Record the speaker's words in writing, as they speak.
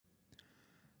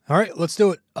All right, let's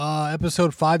do it.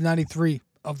 Episode 593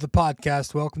 of the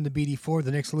podcast. Welcome to BD4.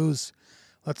 The Knicks lose.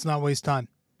 Let's not waste time.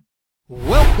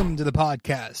 Welcome to the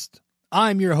podcast.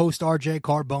 I'm your host, RJ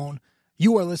Carbone.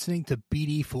 You are listening to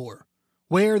BD4,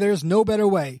 where there's no better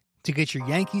way to get your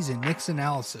Yankees and Knicks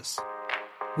analysis.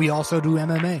 We also do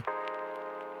MMA.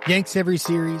 Yanks every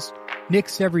series,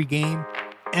 Knicks every game,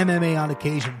 MMA on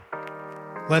occasion.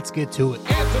 Let's get to it.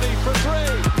 Anthony for three.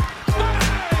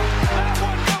 That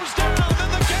one goes down,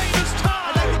 and the game is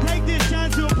tied. I'd like to take this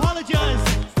chance to apologize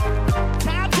to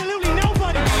absolutely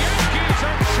nobody. The Yankees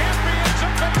are champions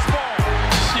of baseball.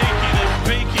 Shaking and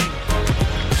baking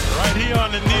right here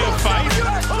on the neophyte.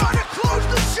 U.S. trying to close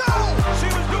the show. She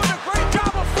was doing a great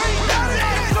job of feeding.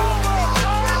 It's over.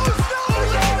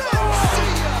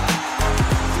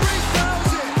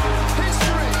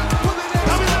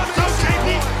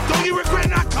 Don't you regret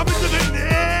not coming to the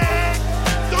net?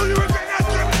 Don't you regret not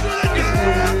coming to the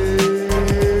net?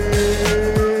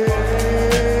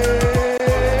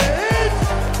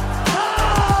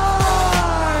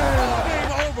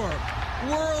 Game over.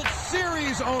 World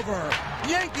Series over.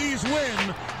 Yankees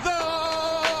win. The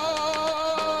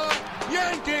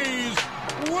Yankees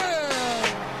win.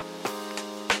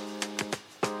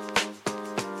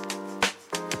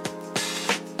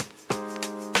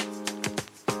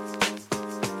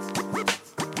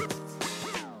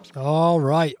 All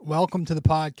right, welcome to the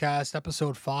podcast,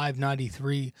 episode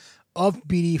 593 of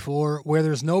BD4, where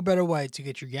there's no better way to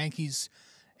get your Yankees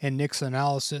and Knicks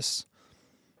analysis.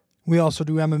 We also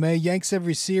do MMA, Yanks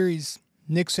every series,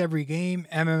 Knicks every game,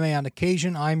 MMA on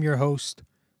occasion. I'm your host,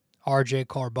 RJ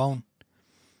Carbone.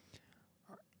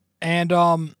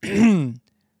 And,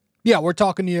 yeah, we're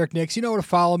talking New York Knicks. You know where to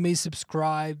follow me,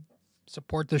 subscribe,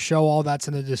 support the show. All that's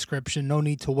in the description. No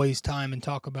need to waste time and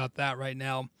talk about that right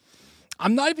now.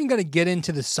 I'm not even going to get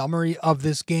into the summary of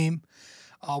this game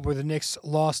where the Knicks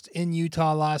lost in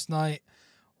Utah last night,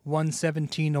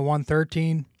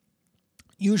 117-113.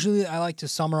 Usually I like to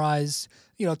summarize,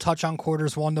 touch on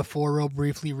quarters 1 to 4 real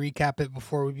briefly, recap it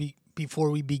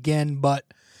before we begin. But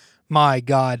my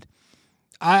God,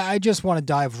 I just want to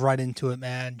dive right into it,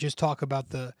 man. Just talk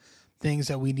about the things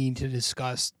that we need to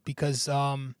discuss because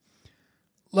the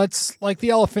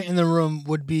elephant in the room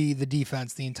would be the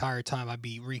defense the entire time I'd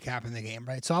be recapping the game,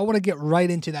 right? So I want to get right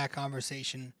into that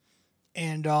conversation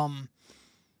and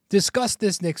discuss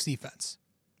this Knicks defense.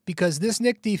 Because this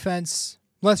Knicks defense,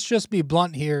 let's just be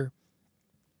blunt here,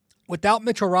 without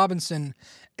Mitchell Robinson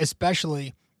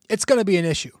especially, it's going to be an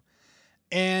issue.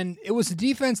 And it was a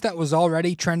defense that was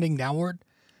already trending downward.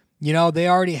 They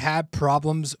already had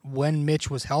problems when Mitch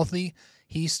was healthy.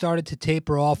 He started to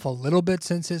taper off a little bit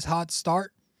since his hot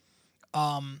start.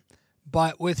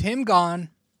 But with him gone,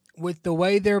 with the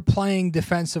way they're playing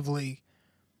defensively,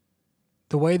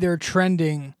 the way they're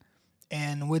trending,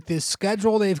 and with this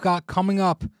schedule they've got coming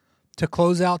up to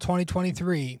close out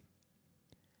 2023,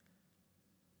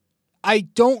 I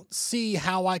don't see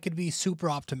how I could be super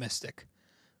optimistic.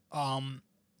 I'm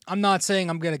not saying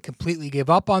I'm going to completely give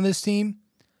up on this team.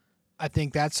 I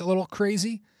think that's a little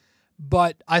crazy,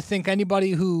 but I think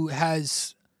anybody who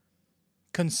has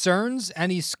concerns,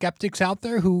 any skeptics out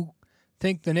there who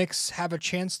think the Knicks have a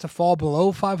chance to fall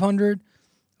below 500,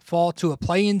 fall to a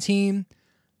play-in team,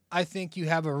 I think you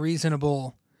have a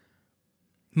reasonable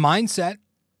mindset.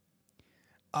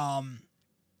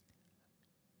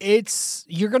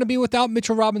 You're going to be without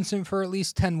Mitchell Robinson for at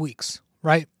least 10 weeks,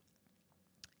 right?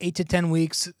 8 to 10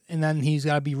 weeks, and then he's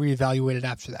got to be reevaluated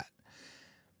after that.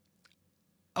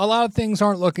 A lot of things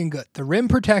aren't looking good. The rim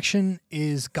protection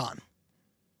is gone.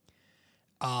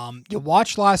 You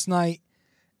watched last night,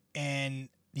 and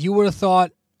you would have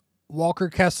thought Walker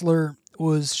Kessler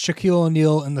was Shaquille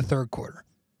O'Neal in the third quarter.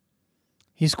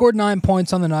 He scored 9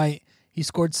 points on the night. He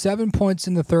scored 7 points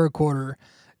in the third quarter,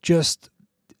 just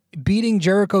beating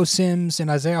Jericho Sims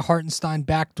and Isaiah Hartenstein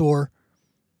backdoor,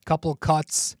 couple of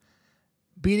cuts,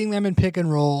 beating them in pick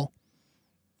and roll,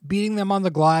 beating them on the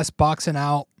glass, boxing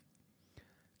out.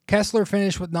 Kessler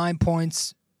finished with 9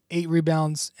 points, 8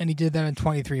 rebounds, and he did that in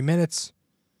 23 minutes.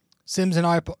 Sims and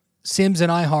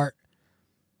Ihart,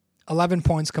 11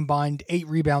 points combined, 8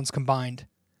 rebounds combined.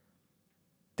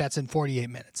 That's in 48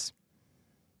 minutes.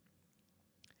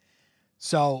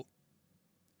 So,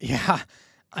 yeah,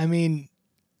 I mean,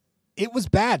 it was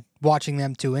bad watching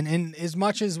them two. And as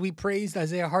much as we praised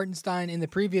Isaiah Hartenstein in the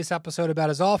previous episode about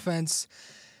his offense,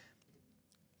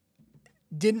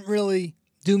 didn't really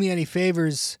do me any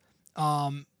favors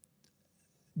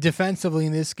defensively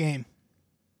in this game.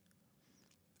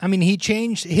 I mean, he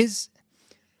changed at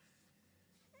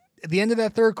the end of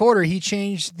that third quarter, he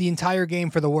changed the entire game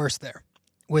for the worse there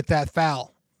with that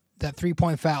foul, that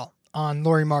 3-point foul on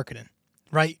Lauri Markkanen,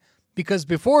 right? Because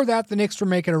before that, the Knicks were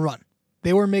making a run.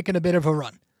 They were making a bit of a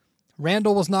run.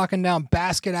 Randall was knocking down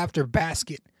basket after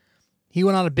basket. He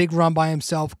went on a big run by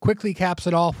himself, quickly caps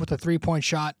it off with a 3-point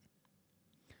shot.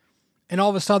 And all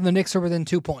of a sudden, the Knicks are within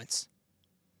 2 points.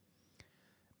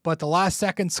 But the last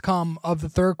seconds come of the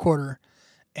third quarter,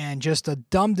 and just a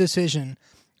dumb decision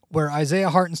where Isaiah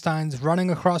Hartenstein's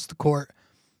running across the court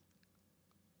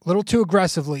a little too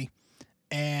aggressively,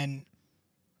 and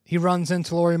he runs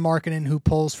into Lauri Markkanen, who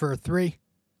pulls for a 3.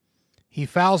 He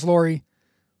fouls Lauri.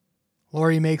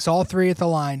 Lauri makes all 3 at the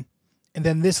line, and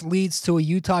then this leads to a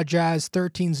Utah Jazz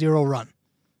 13-0 run,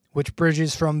 which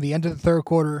bridges from the end of the third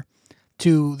quarter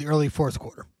to the early fourth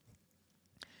quarter.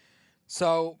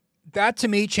 So that, to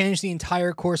me, changed the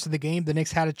entire course of the game. The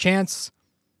Knicks had a chance,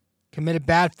 committed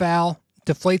bad foul,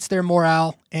 deflates their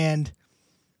morale, and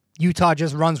Utah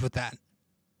just runs with that.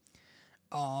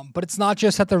 But it's not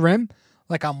just at the rim.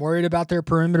 Like, I'm worried about their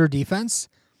perimeter defense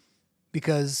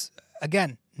because,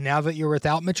 again, now that you're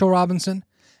without Mitchell Robinson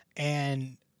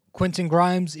and Quentin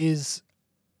Grimes is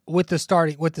with the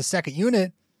second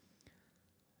unit,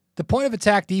 the point of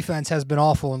attack defense has been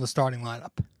awful in the starting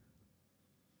lineup.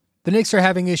 The Knicks are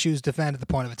having issues defending at the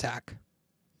point of attack.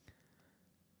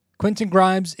 Quentin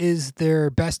Grimes is their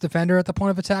best defender at the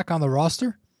point of attack on the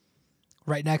roster,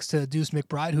 right next to Deuce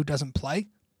McBride, who doesn't play.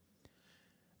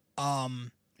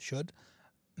 Should.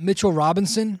 Mitchell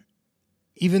Robinson,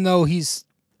 even though he's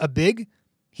a big,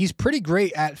 he's pretty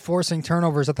great at forcing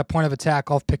turnovers at the point of attack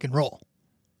off pick and roll.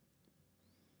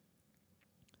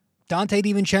 Dante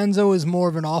DiVincenzo is more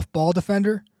of an off-ball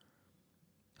defender.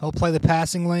 He'll play the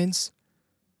passing lanes.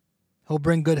 He'll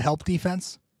bring good help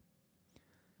defense.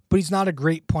 But he's not a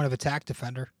great point of attack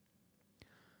defender.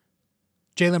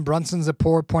 Jalen Brunson's a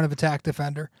poor point of attack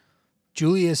defender.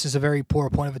 Julius is a very poor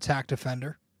point of attack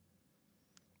defender.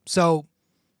 So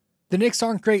the Knicks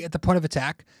aren't great at the point of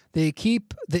attack. They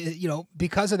keep,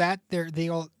 because of that,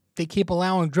 they keep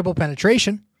allowing dribble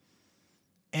penetration.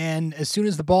 And as soon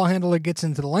as the ball handler gets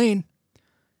into the lane,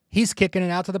 he's kicking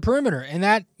it out to the perimeter. And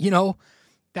that,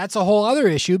 that's a whole other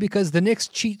issue because the Knicks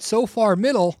cheat so far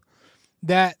middle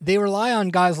that they rely on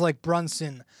guys like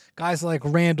Brunson, guys like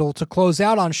Randall to close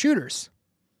out on shooters.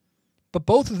 But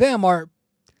both of them are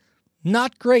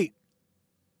not great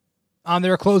on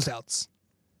their closeouts.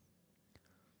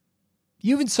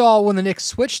 You even saw when the Knicks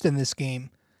switched in this game,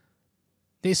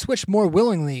 they switched more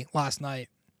willingly last night.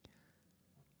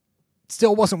 It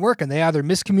still wasn't working. They either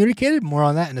miscommunicated, more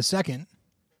on that in a second,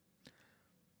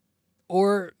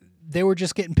 or they were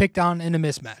just getting picked on in a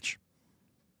mismatch.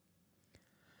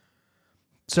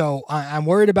 So I'm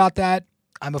worried about that.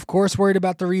 I'm, of course, worried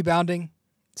about the rebounding.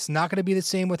 It's not going to be the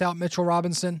same without Mitchell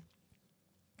Robinson.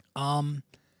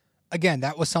 Again,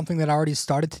 that was something that already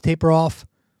started to taper off.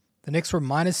 The Knicks were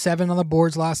 -7 on the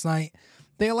boards last night.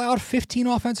 They allowed 15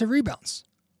 offensive rebounds.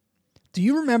 Do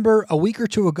you remember a week or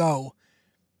two ago,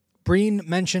 Breen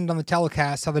mentioned on the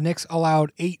telecast how the Knicks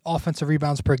allowed 8 offensive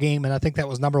rebounds per game, and I think that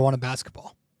was number 1 in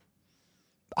basketball.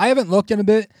 I haven't looked in a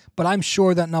bit, but I'm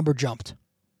sure that number jumped.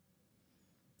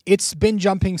 It's been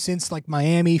jumping since like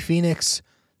Miami, Phoenix,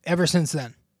 ever since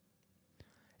then.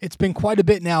 It's been quite a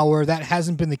bit now where that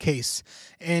hasn't been the case,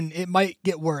 and it might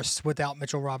get worse without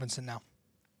Mitchell Robinson now.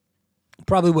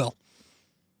 Probably will.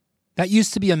 That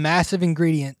used to be a massive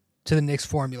ingredient to the Knicks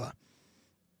formula.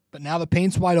 But now the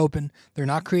paint's wide open. They're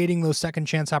not creating those second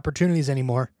chance opportunities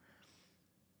anymore.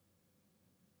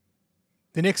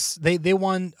 The Knicks, they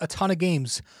won a ton of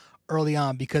games early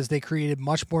on because they created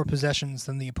much more possessions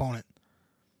than the opponent.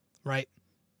 Right?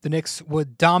 The Knicks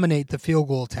would dominate the field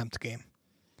goal attempt game.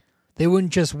 They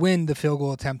wouldn't just win the field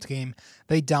goal attempt game.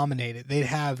 They dominated. They'd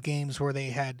have games where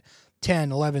they had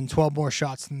 10, 11, 12 more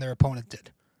shots than their opponent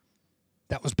did.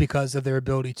 That was because of their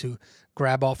ability to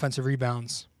grab offensive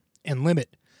rebounds and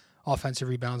limit offensive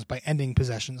rebounds by ending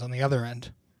possessions on the other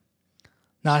end.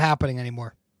 Not happening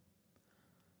anymore.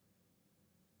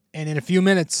 And in a few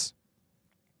minutes,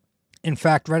 in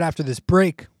fact, right after this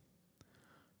break,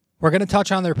 we're going to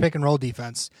touch on their pick and roll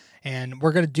defense, and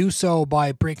we're going to do so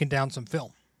by breaking down some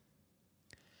film.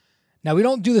 Now, we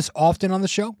don't do this often on the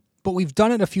show, but we've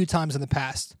done it a few times in the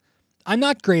past. I'm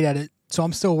not great at it, so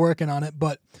I'm still working on it,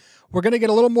 but we're going to get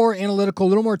a little more analytical, a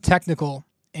little more technical,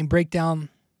 and break down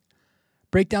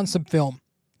some film,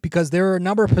 because there are a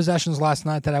number of possessions last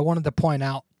night that I wanted to point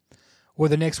out where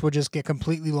the Knicks would just get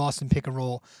completely lost in pick and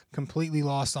roll, completely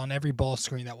lost on every ball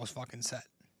screen that was fucking set.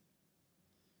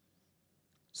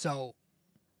 So,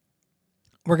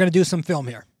 we're going to do some film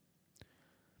here.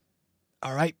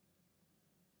 All right?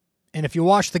 And if you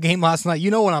watched the game last night, you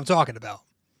know what I'm talking about.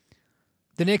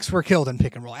 The Knicks were killed in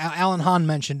pick and roll. Alan Hahn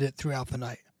mentioned it throughout the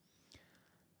night.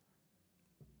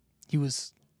 He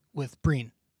was with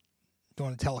Breen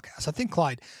doing the telecast. I think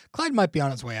Clyde might be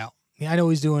on his way out. I know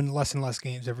he's doing less and less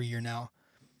games every year now.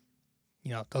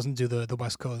 Doesn't do the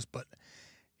West Coast, but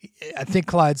I think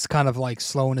Clyde's kind of like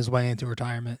slowing his way into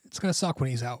retirement. It's going to suck when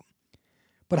he's out.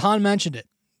 But Han mentioned it.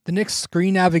 The Knicks'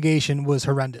 screen navigation was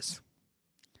horrendous.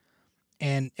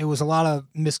 And it was a lot of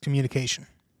miscommunication.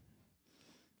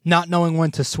 Not knowing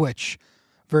when to switch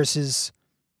versus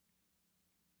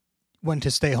when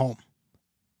to stay home.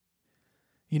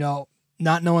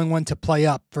 Not knowing when to play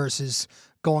up versus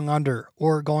going under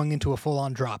or going into a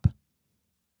full-on drop.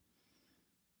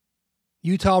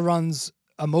 Utah runs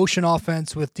a motion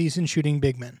offense with decent shooting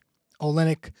big men.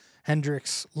 Olynyk,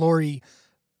 Hendricks, Laurie,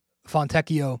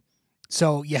 Fontecchio.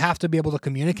 So you have to be able to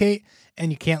communicate,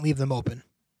 and you can't leave them open.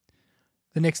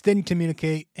 The Knicks didn't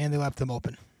communicate, and they left them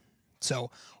open.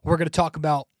 So we're going to talk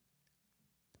about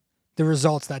the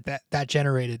results that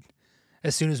generated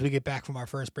as soon as we get back from our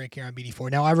first break here on BD4.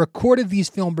 Now, I recorded these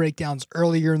film breakdowns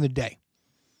earlier in the day.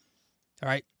 All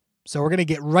right? So we're going to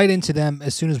get right into them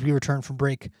as soon as we return from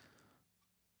break.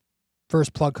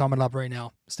 First plug coming up right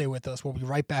now. Stay with us. We'll be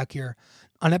right back here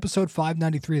on episode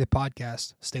 593 of the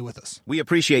podcast. Stay with us. We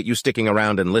appreciate you sticking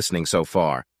around and listening so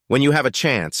far. When you have a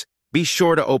chance, be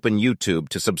sure to open YouTube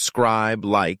to subscribe,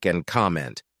 like, and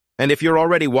comment. And if you're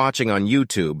already watching on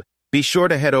YouTube, be sure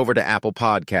to head over to Apple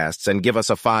Podcasts and give us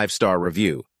a 5-star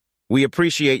review. We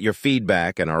appreciate your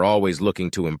feedback and are always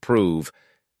looking to improve.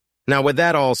 Now, with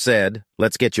that all said,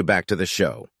 let's get you back to the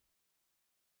show.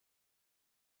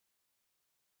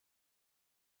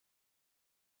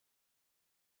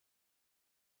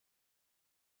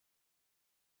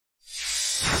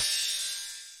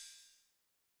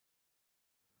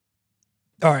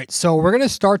 All right, so we're going to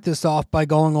start this off by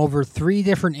going over 3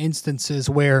 different instances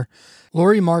where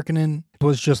Lauri Markkanen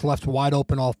was just left wide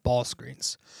open off ball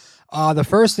screens. The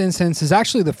first instance is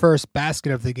actually the first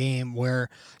basket of the game, where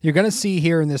you're going to see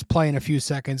here in this play in a few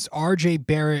seconds, R.J.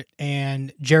 Barrett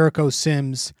and Jericho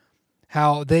Sims,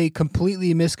 how they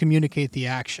completely miscommunicate the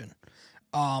action.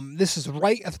 This is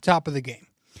right at the top of the game.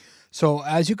 So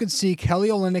as you can see, Kelly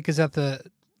Olynyk is at the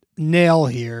nail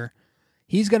here.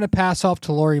 He's going to pass off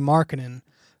to Lauri Markkanen.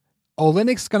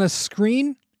 Olynyk's going to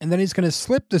screen, and then he's going to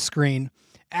slip the screen.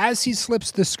 As he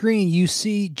slips the screen, you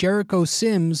see Jericho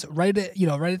Sims right at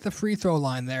the free throw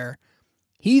line there.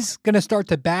 He's going to start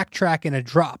to backtrack in a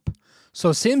drop.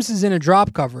 So Sims is in a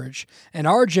drop coverage, and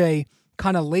RJ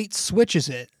kind of late switches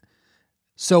it.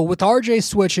 So with RJ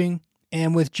switching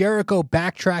and with Jericho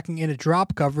backtracking in a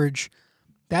drop coverage,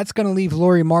 that's going to leave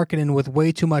Lauri Markkanen with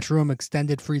way too much room,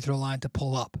 extended free throw line to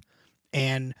pull up.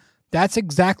 And that's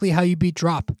exactly how you beat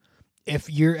drop. If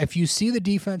you see the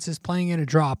defense is playing in a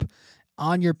drop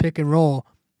on your pick and roll,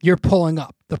 you're pulling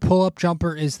up. The pull-up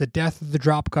jumper is the death of the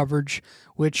drop coverage,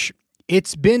 which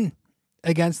it's been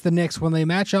against the Knicks when they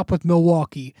match up with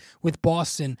Milwaukee, with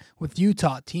Boston, with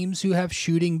Utah, teams who have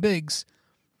shooting bigs.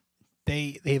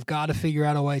 They've got to figure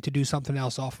out a way to do something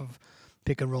else off of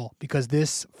pick and roll, because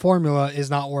this formula is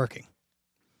not working.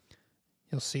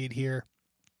 You'll see it here.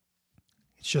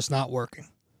 It's just not working.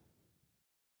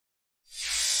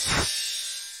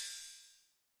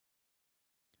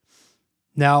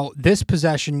 Now, this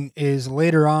possession is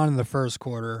later on in the first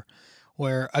quarter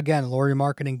where, again, Lauri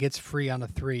Markkanen gets free on a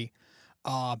 3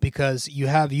 because you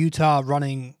have Utah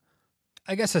running,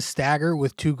 I guess, a stagger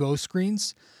with 2 ghost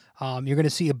screens. You're going to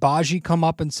see Abaji come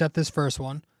up and set this first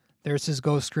one. There's his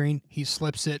ghost screen. He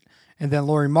slips it. And then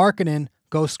Lauri Markkanen,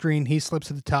 ghost screen, he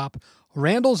slips at the top.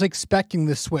 Randall's expecting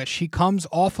the switch. He comes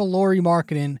off of Lauri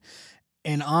Markkanen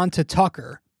and onto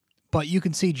Tucker. But you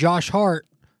can see Josh Hart,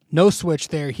 no switch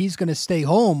there. He's going to stay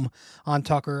home on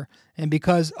Tucker. And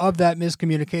because of that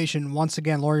miscommunication, once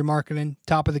again, Lauri Markkanen,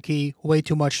 top of the key, way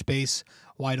too much space,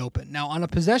 wide open. Now, on a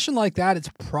possession like that, it's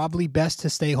probably best to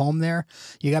stay home there.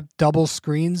 You got double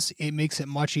screens. It makes it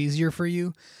much easier for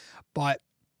you. But,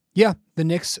 yeah, the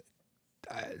Knicks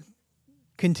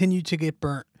continue to get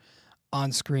burnt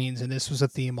on screens, and this was a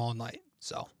theme all night.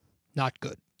 So, not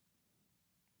good.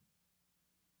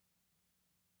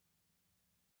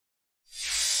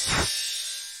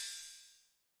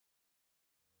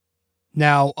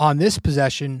 Now, on this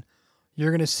possession,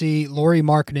 you're going to see Lauri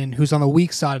Markkanen, who's on the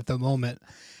weak side at the moment.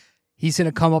 He's going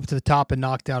to come up to the top and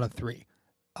knock down a 3.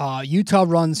 Utah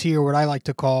runs here what I like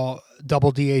to call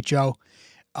double DHO.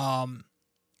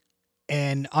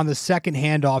 And on the second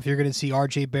handoff, you're going to see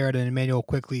R.J. Barrett and Emmanuel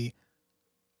quickly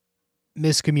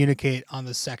miscommunicate on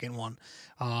the second one.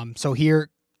 So here,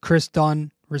 Chris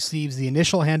Dunn receives the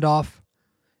initial handoff,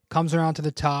 comes around to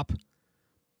the top,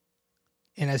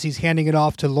 and as he's handing it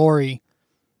off to Lauri,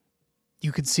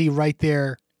 you can see right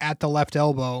there at the left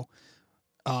elbow,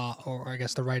 or I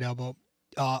guess the right elbow.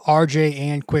 RJ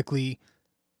and Quickly,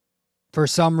 for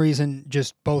some reason,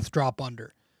 just both drop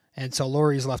under. And so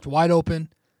Laurie's left wide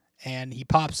open, and he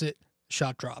pops it,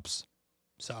 shot drops.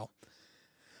 So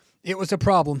it was a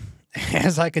problem.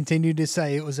 As I continue to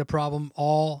say, it was a problem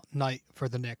all night for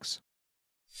the Knicks.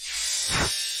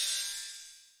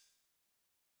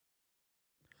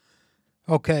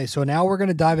 Okay, so now we're going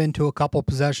to dive into a couple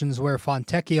possessions where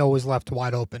Fontecchio was left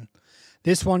wide open.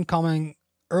 This one coming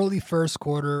early first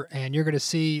quarter, and you're going to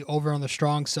see over on the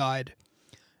strong side,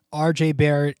 RJ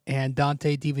Barrett and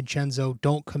Dante DiVincenzo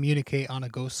don't communicate on a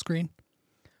ghost screen.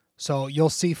 So you'll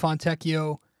see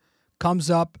Fontecchio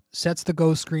comes up, sets the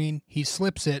ghost screen, he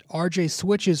slips it, RJ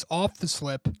switches off the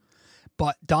slip,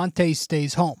 but Dante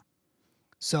stays home.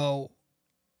 So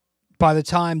by the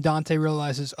time Dante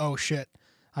realizes, oh shit,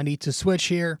 I need to switch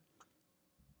here,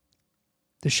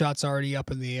 the shot's already up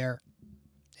in the air,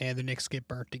 and the Knicks get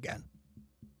burnt again.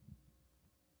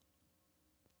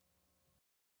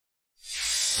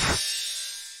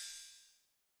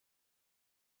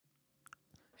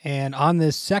 And on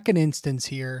this second instance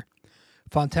here,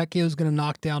 Fontecchio is going to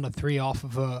knock down a three off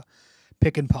of a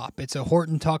pick and pop. It's a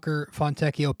Horton Tucker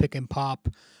Fontecchio pick and pop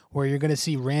where you're going to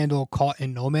see Randall caught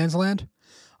in no man's land.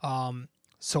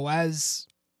 So as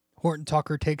Horton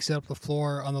Tucker takes it up the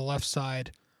floor on the left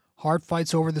side, Hart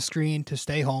fights over the screen to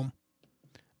stay home.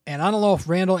 And I don't know if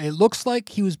Randall, it looks like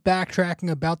he was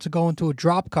backtracking, about to go into a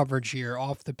drop coverage here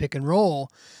off the pick and roll.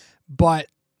 But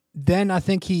then I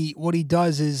think what he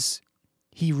does is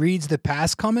he reads the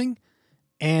pass coming,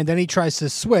 and then he tries to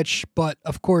switch. But,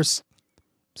 of course,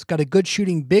 he's got a good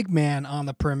shooting big man on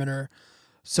the perimeter.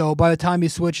 So by the time he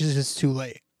switches, it's too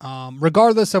late.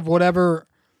 Regardless of whatever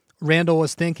Randall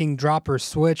was thinking, drop or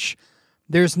switch,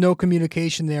 there's no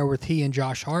communication there with he and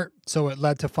Josh Hart. So it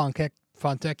led to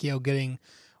Fontecchio getting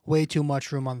way too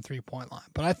much room on the three-point line.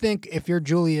 But I think if you're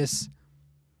Julius,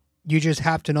 you just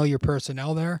have to know your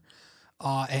personnel there,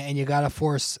 and you got to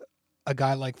force a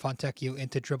guy like Fontecchio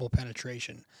into dribble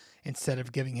penetration instead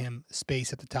of giving him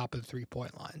space at the top of the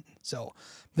three-point line. So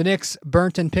the Knicks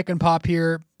burnt and pick and pop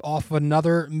here off of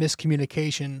another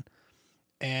miscommunication,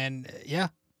 and yeah.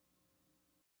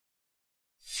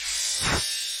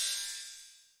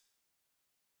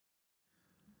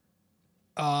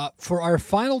 For our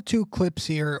final two clips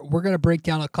here, we're going to break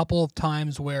down a couple of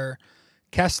times where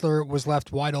Kessler was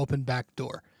left wide open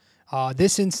backdoor.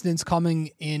 This instance coming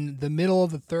in the middle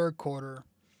of the third quarter,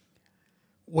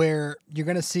 where you're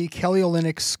going to see Kelly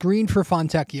Olynyk screen for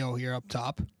Fontecchio here up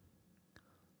top.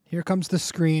 Here comes the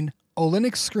screen.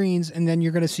 Olynyk screens, and then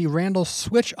you're going to see Randall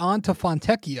switch on to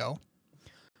Fontecchio.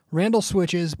 Randall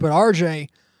switches, but RJ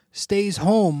stays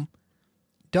home,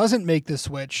 doesn't make the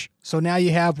switch. So now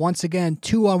you have, once again,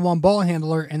 2-on-1 ball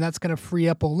handler, and that's going to free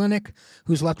up Olynyk,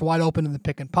 who's left wide open in the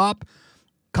pick and pop.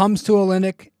 Comes to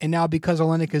Olynyk, and now because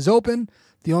Olynyk is open,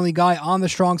 the only guy on the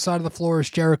strong side of the floor is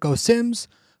Jericho Sims,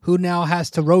 who now has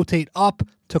to rotate up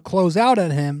to close out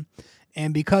at him.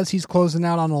 And because he's closing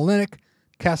out on Olynyk,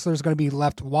 Kessler's going to be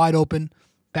left wide open.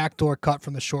 Backdoor cut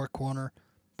from the short corner.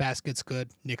 Basket's good.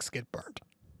 Knicks get burnt.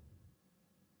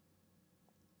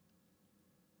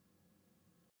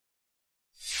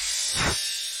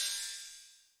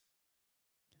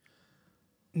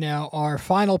 Now, our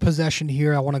final possession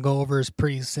here I want to go over is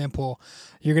pretty simple.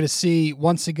 You're going to see,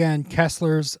 once again,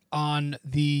 Kessler's on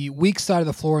the weak side of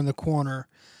the floor in the corner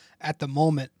at the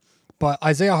moment. But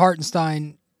Isaiah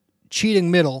Hartenstein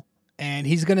cheating middle, and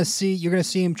you're going to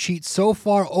see him cheat so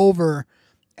far over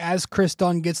as Chris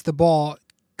Dunn gets the ball,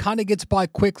 kind of gets by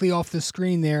quickly off the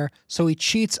screen there. So he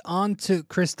cheats onto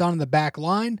Chris Dunn in the back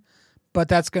line, but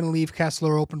that's going to leave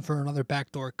Kessler open for another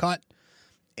backdoor cut.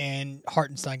 And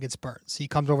Hartenstein gets burnt. So he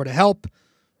comes over to help.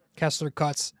 Kessler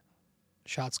cuts.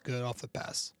 Shot's good off the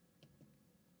pass.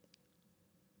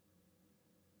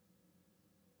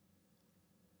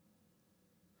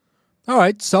 All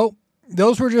right, so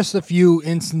those were just a few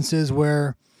instances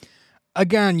where,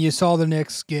 again, you saw the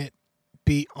Knicks get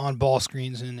beat on ball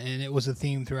screens, and it was a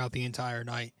theme throughout the entire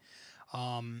night.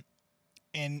 And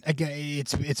again,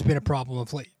 it's been a problem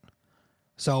of late.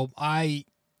 So I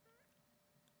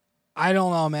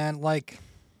don't know, man. Like,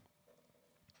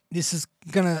 this is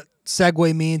going to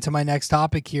segue me into my next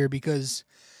topic here because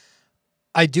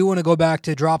I do want to go back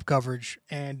to drop coverage.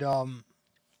 And,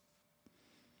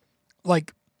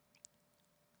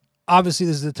 obviously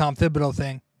this is the Tom Thibodeau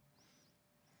thing.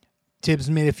 Tibbs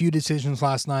made a few decisions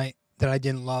last night that I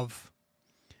didn't love.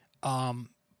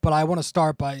 But I want to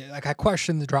start by, I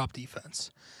question the drop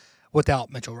defense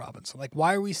without Mitchell Robinson.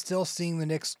 Why are we still seeing the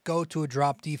Knicks go to a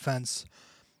drop defense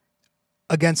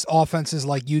against offenses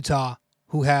like Utah,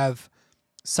 who have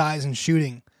size and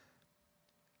shooting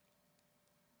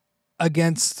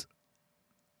against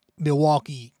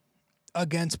Milwaukee,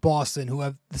 against Boston, who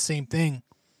have the same thing,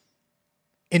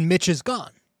 and Mitch is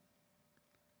gone.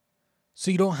 So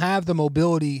you don't have the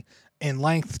mobility and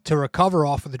length to recover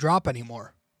off of the drop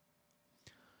anymore.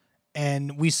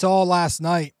 And we saw last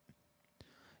night,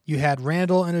 you had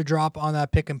Randall in a drop on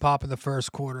that pick and pop in the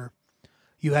first quarter.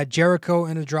 You had Jericho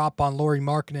in a drop on Lauri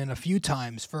Markkanen a few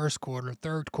times, first quarter,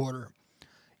 third quarter.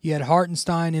 You had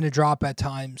Hartenstein in a drop at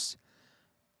times.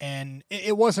 And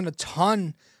it wasn't a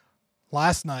ton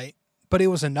last night, but it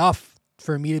was enough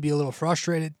for me to be a little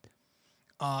frustrated.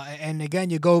 And again,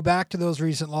 you go back to those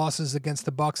recent losses against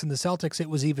the Bucks and the Celtics, it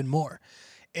was even more.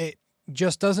 It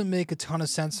just doesn't make a ton of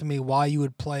sense to me why you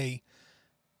would play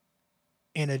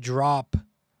in a drop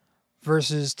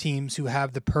versus teams who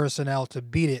have the personnel to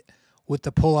beat it with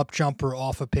the pull-up jumper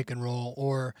off a pick and roll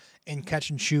or in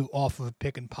catch and shoot off of a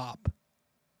pick and pop.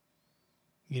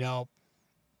 You know,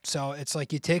 so it's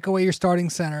like you take away your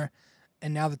starting center,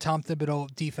 and now the Tom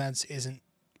Thibodeau defense isn't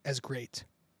as great.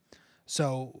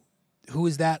 So who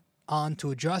is that on to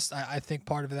adjust? I think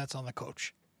part of it that's on the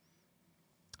coach.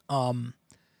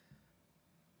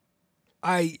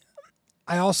 I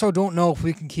also don't know if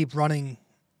we can keep running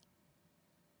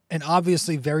an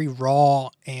obviously very raw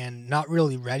and not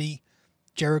really ready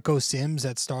Jericho Sims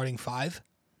at starting 5,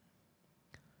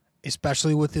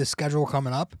 especially with this schedule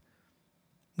coming up.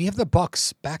 We have the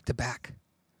Bucks back to back.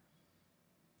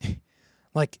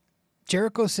 Like,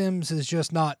 Jericho Sims is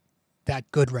just not that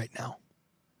good right now.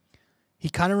 He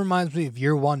kind of reminds me of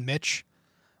year 1 Mitch,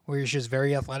 where he's just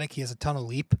very athletic. He has a ton of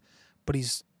leap, but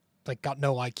he's like got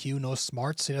no IQ, no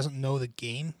smarts. He doesn't know the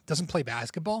game, doesn't play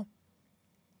basketball.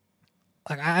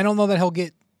 Like, I don't know that he'll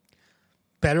get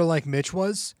better like Mitch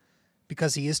was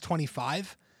because he is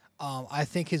 25. I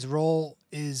think his role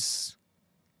is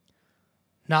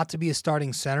not to be a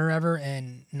starting center ever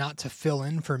and not to fill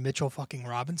in for Mitchell fucking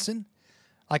Robinson.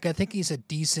 Like, I think he's a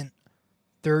decent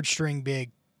third string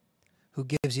big who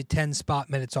gives you 10 spot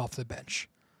minutes off the bench.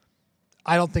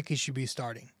 I don't think he should be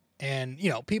starting. And, you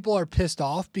know, people are pissed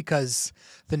off because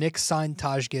the Knicks signed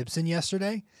Taj Gibson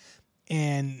yesterday,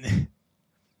 and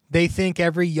they think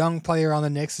every young player on the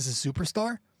Knicks is a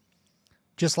superstar,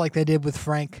 just like they did with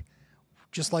Frank,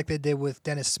 just like they did with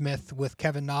Dennis Smith, with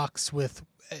Kevin Knox, with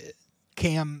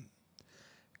Cam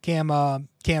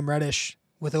Reddish,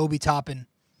 with Obi Toppin.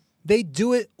 They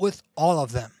do it with all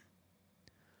of them.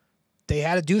 They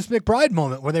had a Deuce McBride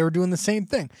moment where they were doing the same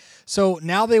thing. So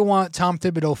now they want Tom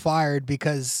Thibodeau fired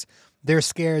because they're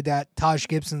scared that Taj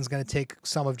Gibson's going to take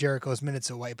some of Jericho's minutes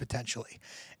away potentially.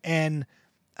 And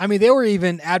I mean, they were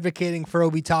even advocating for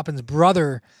Obi Toppin's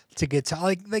brother to get to,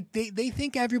 like they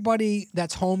think everybody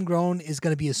that's homegrown is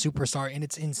going to be a superstar, and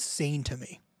it's insane to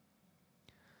me.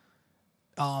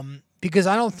 Because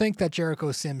I don't think that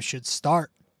Jericho Sims should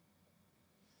start.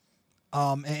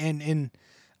 And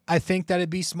I think that it'd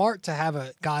be smart to have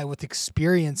a guy with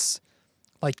experience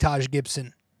like Taj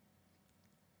Gibson,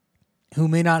 who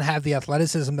may not have the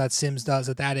athleticism that Sims does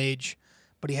at that age,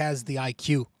 but he has the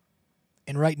IQ.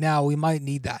 And right now, we might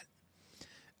need that.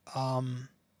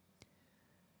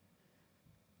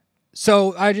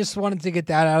 So I just wanted to get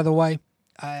that out of the way.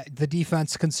 The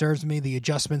defense concerns me. The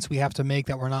adjustments we have to make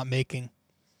that we're not making,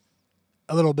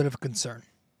 a little bit of a concern.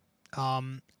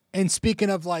 And speaking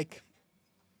of, like,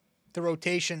 the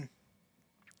rotation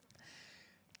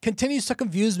continues to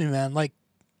confuse me, man. Like,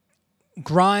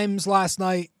 Grimes last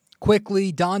night,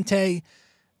 Quickly, Dante.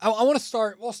 We'll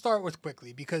start with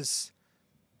Quickly because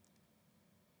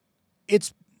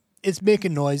it's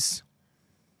making noise,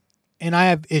 and I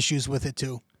have issues with it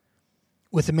too.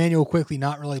 With Emmanuel Quickly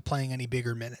not really playing any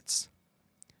bigger minutes.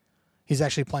 He's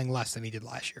actually playing less than he did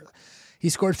last year. He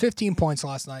scored 15 points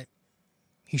last night.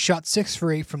 He shot 6 for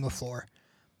 8 from the floor.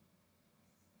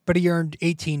 But he earned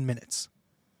 18 minutes.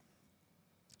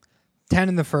 10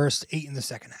 in the first, 8 in the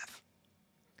second half.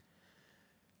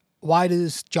 Why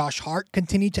does Josh Hart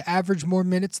continue to average more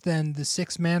minutes than the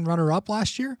 6-man runner-up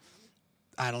last year?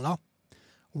 I don't know.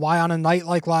 Why on a night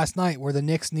like last night where the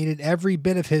Knicks needed every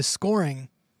bit of his scoring,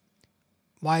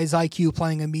 why is IQ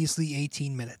playing a measly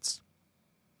 18 minutes?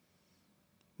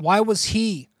 Why was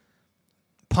he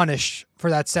punished for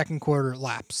that second quarter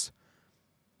lapse?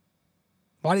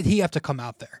 Why did he have to come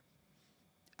out there?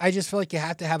 I just feel like you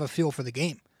have to have a feel for the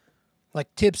game.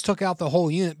 Like, Tibbs took out the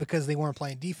whole unit because they weren't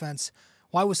playing defense.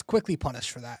 Why was Quickly punished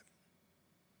for that?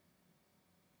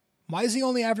 Why is he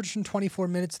only averaging 24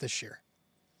 minutes this year?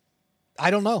 I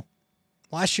don't know.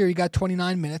 Last year he got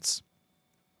 29 minutes.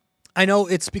 I know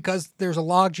it's because there's a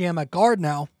logjam at guard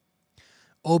now.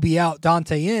 Obi out,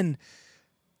 Dante in.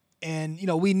 And,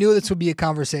 we knew this would be a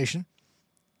conversation.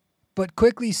 But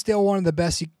Quickly's still one of the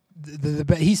best.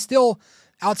 He's still,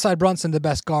 outside Brunson, the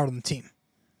best guard on the team.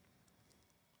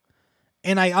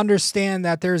 And I understand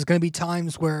that there's going to be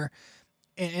times where,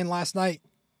 and last night,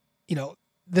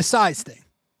 the size thing.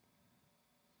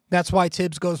 That's why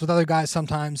Tibbs goes with other guys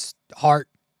sometimes, Hart,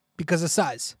 because of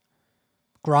size.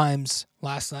 Grimes,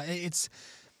 last night.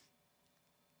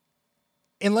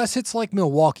 Unless it's like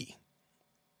Milwaukee.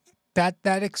 That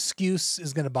excuse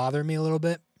is going to bother me a little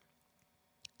bit.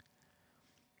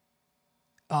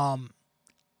 I'm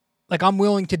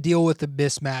willing to deal with the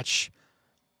mismatch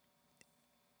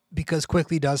because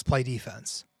Quickly does play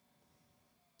defense.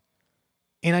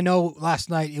 And I know last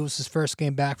night it was his first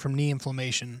game back from knee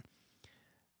inflammation.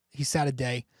 He sat a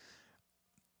day.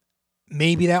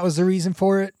 Maybe that was the reason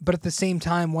for it, but at the same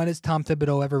time, when has Tom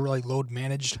Thibodeau ever really load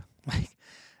managed? Like,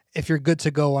 if you're good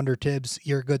to go under Tibbs,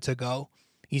 you're good to go.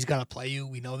 He's got to play you.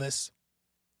 We know this.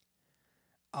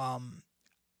 I'm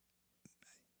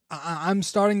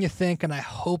starting to think, and I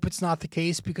hope it's not the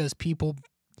case because people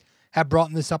have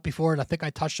brought this up before, and I think I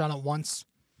touched on it once.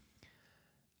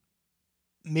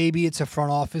 Maybe it's a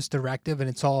front office directive, and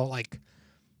it's all like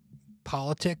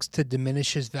politics to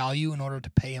diminish his value in order to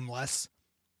pay him less.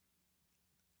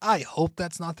 I hope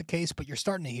that's not the case, but you're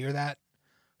starting to hear that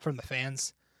from the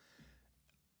fans.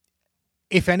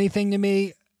 If anything, to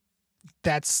me,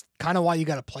 that's kind of why you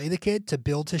got to play the kid, to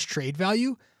build his trade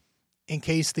value in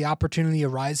case the opportunity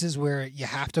arises where you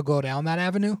have to go down that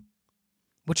avenue,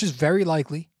 which is very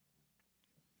likely.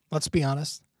 Let's be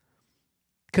honest.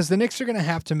 Because the Knicks are going to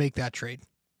have to make that trade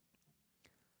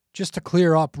just to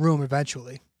clear up room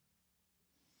eventually.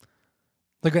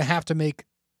 They're going to have to make,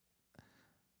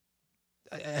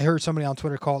 I heard somebody on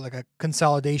Twitter call it like a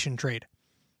consolidation trade.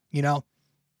 They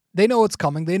know what's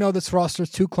coming. They know this roster is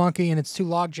too clunky and it's too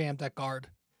log jammed at guard.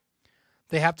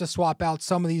 They have to swap out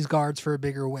some of these guards for a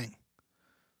bigger wing.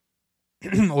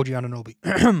 OG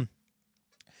Anunoby.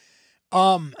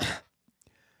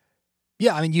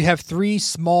 Yeah, you have three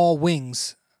small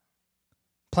wings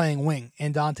playing wing,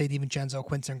 and Dante DiVincenzo,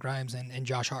 Quentin Grimes, and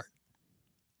Josh Hart.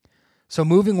 So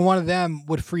moving one of them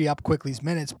would free up Quickly's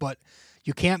minutes, but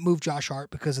you can't move Josh Hart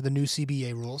because of the new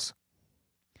CBA rules.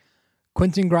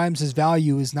 Quentin Grimes'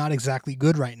 value is not exactly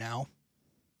good right now.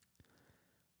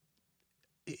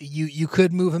 You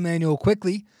could move Emmanuel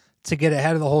Quickly to get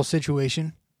ahead of the whole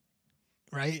situation,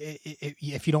 right?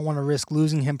 If you don't want to risk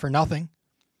losing him for nothing.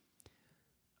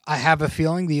 I have a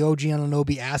feeling the OG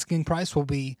Anunoby asking price will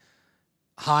be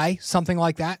high, something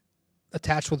like that,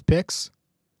 attached with picks.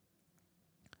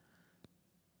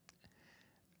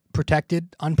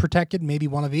 Protected, unprotected, maybe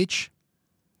one of each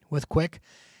with Quick.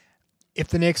 If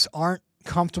the Knicks aren't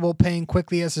comfortable paying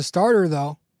Quickly as a starter,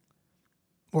 though,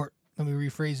 or let me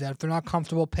rephrase that, if they're not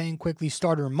comfortable paying Quickly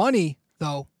starter money,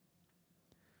 though,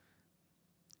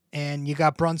 and you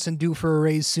got Brunson due for a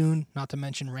raise soon, not to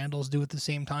mention Randall's due at the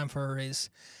same time for a raise,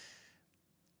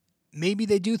 maybe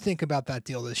they do think about that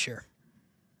deal this year.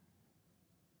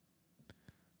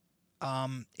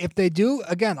 If they do,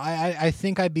 again, I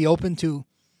think I'd be open to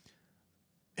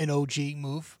an OG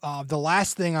move. The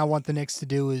last thing I want the Knicks to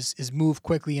do is move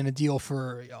Quickly in a deal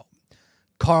for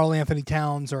Karl Anthony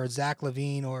Towns or Zach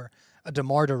LaVine or a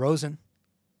DeMar DeRozan.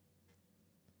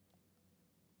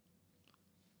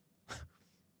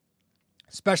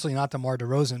 Especially not DeMar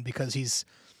DeRozan because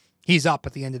he's up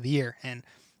at the end of the year. And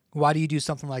why do you do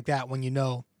something like that when you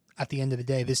know at the end of the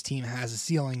day this team has a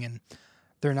ceiling and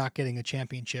they're not getting a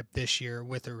championship this year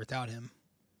with or without him?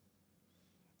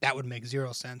 That would make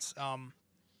zero sense.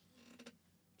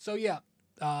 So yeah,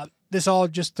 this all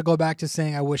just to go back to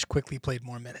saying I wish Quickly played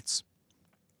more minutes.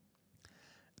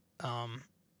 And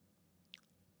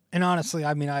honestly,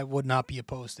 I would not be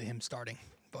opposed to him starting,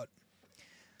 but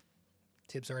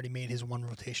Tibbs already made his one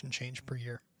rotation change per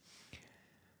year.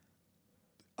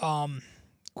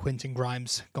 Quentin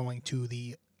Grimes going to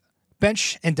the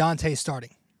bench and Dante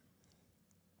starting.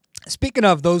 Speaking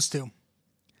of those two,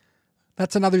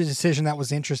 that's another decision that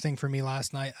was interesting for me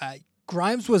last night.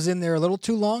 Grimes was in there a little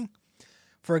too long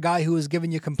for a guy who was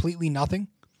giving you completely nothing.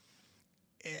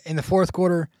 In the fourth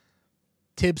quarter,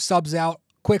 Tibbs subs out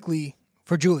Quickly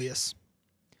for Julius.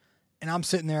 And I'm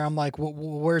sitting there, I'm like,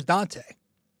 where's Dante?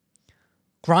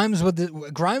 Grimes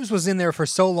was in there for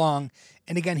so long,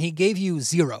 and again, he gave you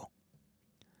zero.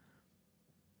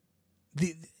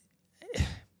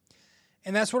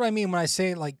 And that's what I mean when I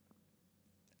say, like,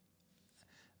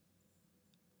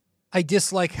 I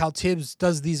dislike how Tibbs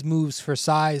does these moves for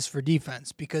size, for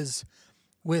defense, because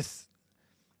with,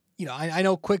 I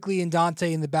know Quickly and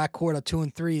Dante in the backcourt of 2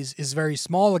 and 3 is very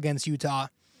small against Utah,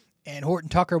 And Horton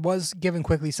Tucker was giving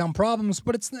Quickly some problems,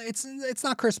 but it's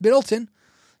not Chris Middleton.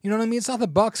 You know what I mean? It's not the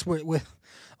Bucks with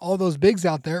all those bigs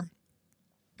out there.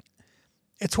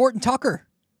 It's Horton Tucker.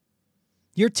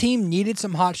 Your team needed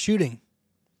some hot shooting.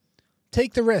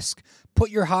 Take the risk.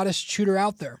 Put your hottest shooter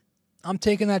out there. I'm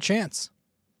taking that chance.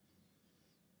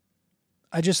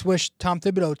 I just wish Tom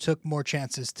Thibodeau took more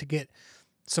chances to get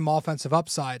some offensive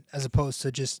upside as opposed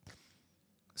to just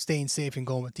staying safe and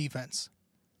going with defense.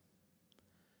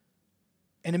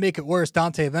 And to make it worse,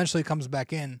 Dante eventually comes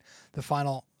back in the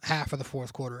final half of the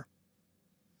fourth quarter.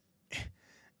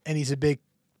 And he's a big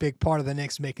part of the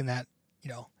Knicks making that,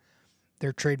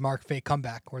 their trademark fake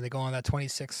comeback where they go on that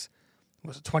 23-6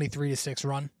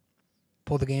 run,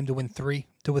 pull the game to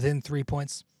within 3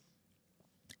 points.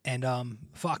 And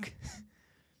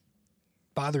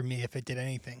bothered me if it did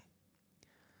anything.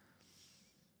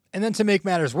 And then to make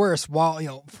matters worse,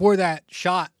 while for that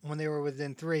shot when they were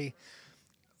within 3,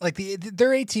 like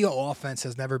their ATO offense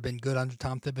has never been good under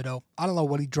Tom Thibodeau. I don't know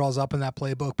what he draws up in that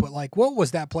playbook, but what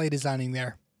was that play designing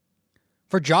there?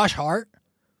 For Josh Hart,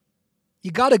 you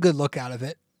got a good look out of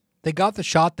it. They got the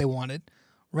shot they wanted.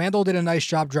 Randall did a nice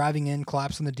job driving in,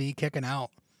 collapsing the D, kicking out.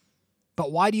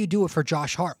 But why do you do it for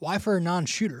Josh Hart? Why for a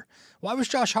non-shooter? Why was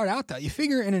Josh Hart out there? You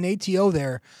figure in an ATO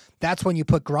there, that's when you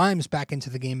put Grimes back into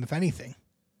the game, if anything.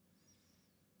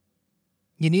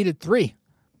 You needed 3.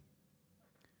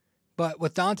 But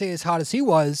with Dante as hot as he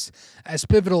was, as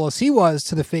pivotal as he was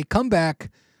to the fake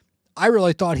comeback, I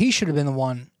really thought he should have been the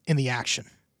one in the action.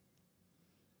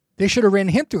 They should have ran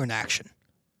him through an action,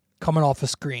 coming off a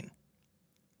screen.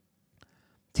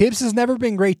 Tibbs has never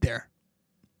been great there.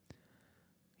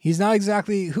 He's not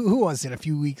exactly who was it a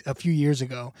few years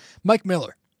ago? Mike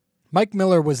Miller. Mike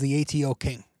Miller was the ATO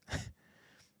king.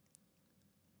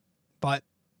 But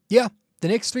yeah, the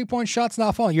Knicks' 3-point shot's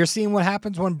not falling. You're seeing what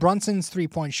happens when Brunson's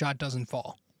 3-point shot doesn't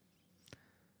fall.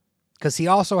 Because he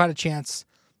also had a chance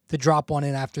to drop one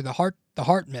in after the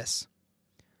Hart miss.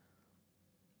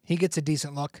 He gets a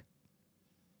decent look.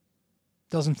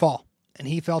 Doesn't fall. And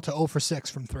he fell to 0 for 6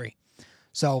 from 3.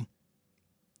 So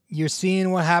you're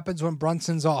seeing what happens when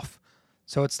Brunson's off.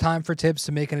 So it's time for Tibbs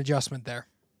to make an adjustment there.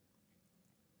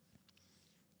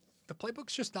 The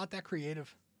playbook's just not that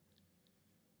creative.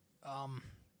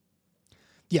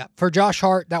 Yeah, for Josh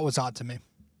Hart, that was odd to me.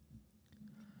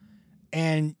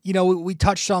 And, we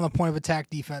touched on the point of attack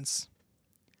defense.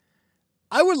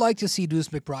 I would like to see Deuce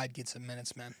McBride get some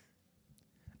minutes, man.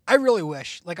 I really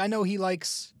wish. I know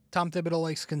Tom Thibodeau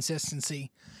likes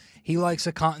consistency. He likes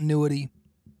a continuity.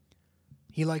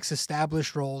 He likes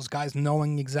established roles, guys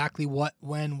knowing exactly what,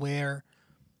 when, where,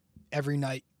 every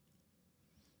night.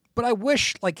 But I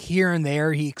wish, here and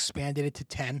there, he expanded it to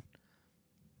 10.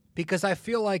 Because I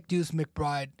feel like Deuce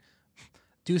McBride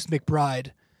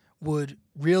would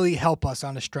really help us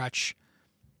on a stretch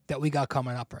that we got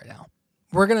coming up right now.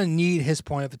 We're going to need his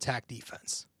point of attack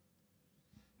defense.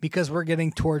 Because we're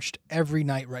getting torched every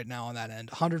night right now on that end.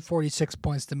 146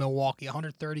 points to Milwaukee,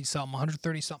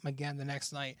 130-something again the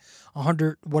next night,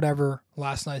 100 whatever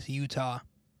last night to Utah.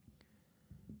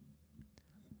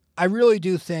 I really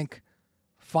do think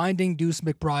finding Deuce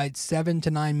McBride 7 to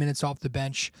 9 minutes off the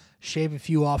bench, shave a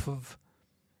few off of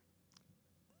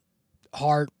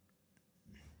Hart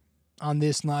on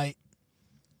this night,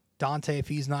 Dante if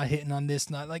he's not hitting on this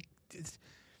night,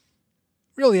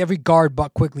 really every guard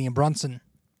but Quickly and Brunson.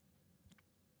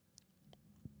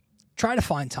 Try to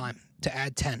find time to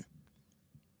add 10.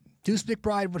 Deuce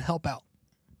McBride would help out.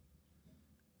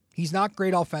 He's not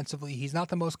great offensively. He's not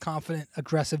the most confident,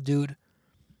 aggressive dude.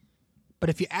 But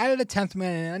if you added a 10th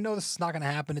man, and I know this is not going to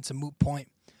happen, it's a moot point.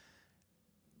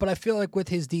 But I feel like with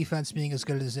his defense being as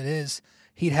good as it is,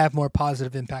 he'd have more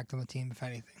positive impact on the team, if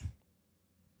anything.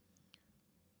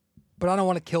 But I don't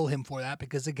want to kill him for that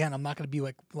because, again, I'm not going to be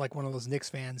like one of those Knicks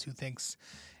fans who thinks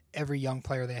every young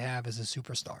player they have is a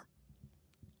superstar.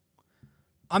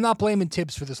 I'm not blaming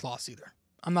Tibbs for this loss either.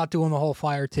 I'm not doing the whole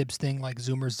fire Tibbs thing like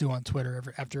Zoomers do on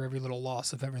Twitter after every little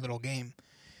loss of every little game.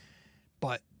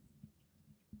 But,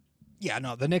 yeah,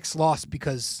 no, the Knicks lost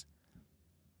because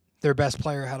their best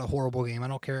player had a horrible game. I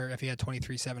don't care if he had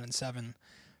 23, 7, and 7.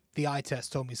 The eye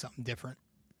test told me something different.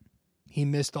 He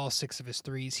missed all 6 of his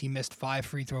threes. He missed 5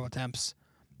 free throw attempts.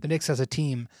 The Knicks as a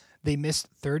team, they missed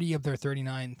 30 of their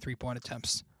 39 three-point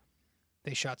attempts.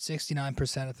 They shot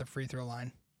 69% at the free throw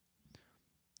line.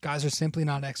 Guys are simply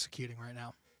not executing right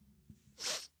now.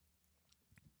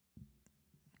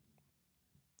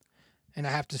 And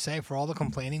I have to say, for all the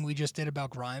complaining we just did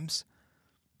about Grimes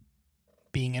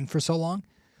being in for so long,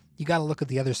 you got to look at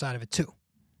the other side of it too.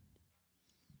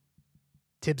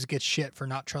 Tibbs gets shit for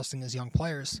not trusting his young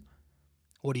players.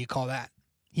 What do you call that?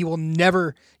 He will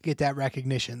never get that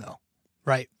recognition, though,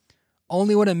 right?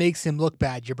 Only when it makes him look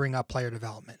bad, you bring up player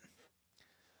development.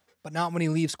 But not when he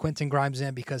leaves Quentin Grimes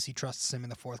in because he trusts him in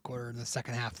the fourth quarter and the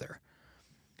second half there.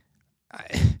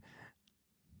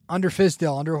 Under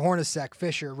Fizdale, under Hornacek,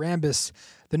 Fisher, Rambis,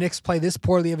 the Knicks play this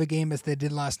poorly of a game as they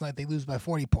did last night. They lose by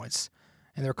 40 points,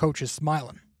 and their coach is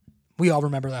smiling. We all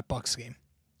remember that Bucks game.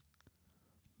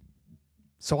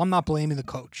 So I'm not blaming the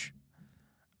coach.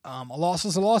 A loss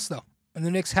is a loss, though. And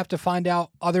the Knicks have to find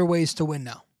out other ways to win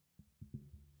now.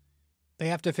 They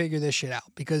have to figure this shit out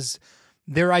because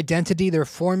their identity, their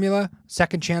formula,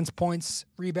 second chance points,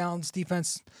 rebounds,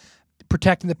 defense,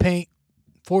 protecting the paint,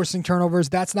 forcing turnovers,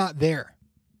 that's not there.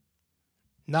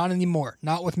 Not anymore.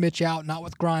 Not with Mitch out, not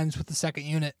with Grimes with the second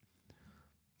unit.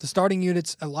 The starting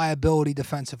unit's a liability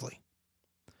defensively.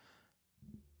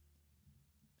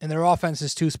 And their offense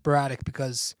is too sporadic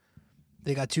because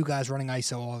they got two guys running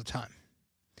ISO all the time.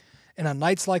 And on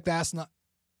nights like last night,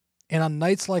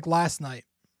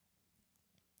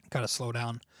 gotta slow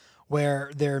down,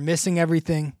 where they're missing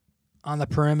everything on the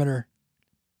perimeter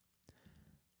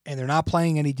and they're not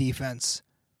playing any defense,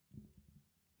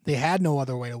 they had no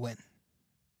other way to win.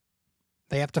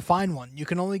 They have to find one. You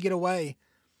can only get away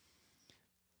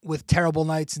with terrible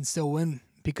nights and still win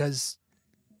because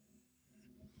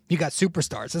you got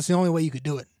superstars. That's the only way you could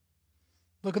do it.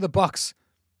 Look at the Bucks.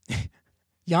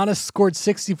 Giannis scored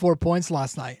 64 points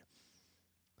last night.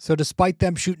 So despite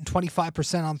them shooting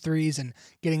 25% on threes and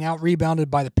getting out-rebounded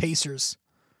by the Pacers,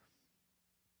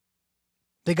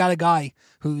 they got a guy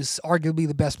who's arguably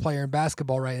the best player in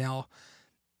basketball right now.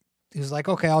 He was like,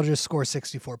 okay, I'll just score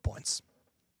 64 points.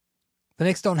 The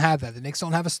Knicks don't have that. The Knicks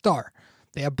don't have a star.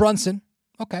 They have Brunson.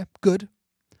 Okay, good.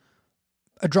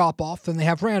 A drop-off. Then they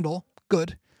have Randall.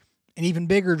 Good. An even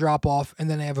bigger drop-off. And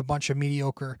then they have a bunch of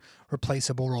mediocre,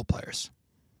 replaceable role players.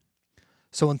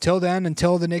 So until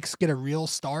the Knicks get a real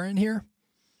star in here,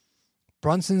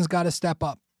 Brunson's got to step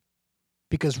up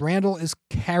because Randall is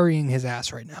carrying his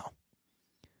ass right now.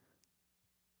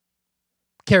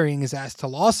 Carrying his ass to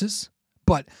losses,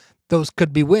 but those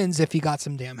could be wins if he got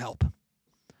some damn help.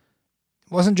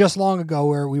 It wasn't just long ago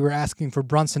where we were asking for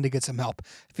Brunson to get some help.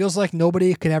 It feels like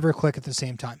nobody can ever click at the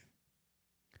same time.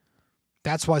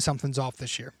 That's why something's off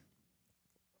this year.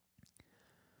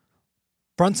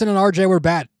 Brunson and RJ were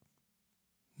bad.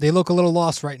 They look a little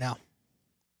lost right now.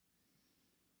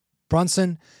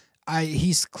 Brunson,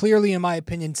 he's clearly, in my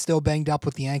opinion, still banged up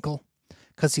with the ankle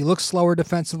because he looks slower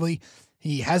defensively.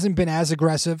 He hasn't been as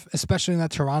aggressive, especially in that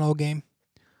Toronto game.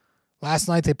 Last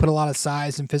night, they put a lot of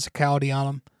size and physicality on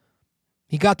him.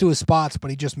 He got to his spots, but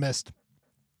he just missed.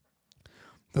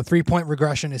 The three-point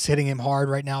regression is hitting him hard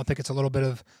right now. I think it's a little bit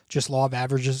of just law of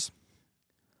averages.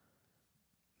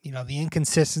 You know, the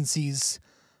inconsistencies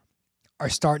are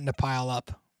starting to pile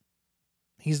up.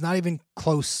 He's not even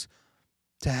close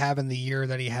to having the year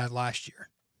that he had last year.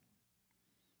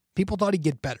 People thought he'd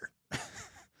get better.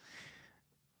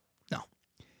 No.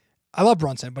 I love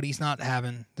Brunson, but he's not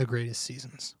having the greatest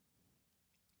seasons.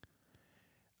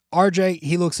 RJ,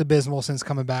 he looks abysmal since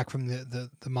coming back from the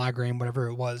migraine, whatever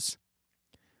it was.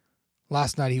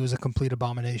 Last night, he was a complete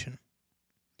abomination.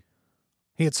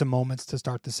 He had some moments to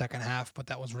start the second half, but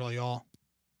that was really all.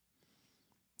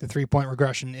 The three-point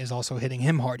regression is also hitting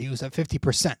him hard. He was at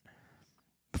 50%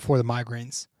 before the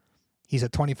migraines. He's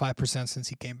at 25% since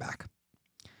he came back.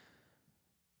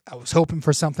 I was hoping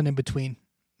for something in between.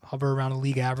 Hover around a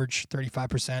league average,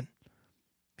 35%.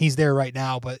 He's there right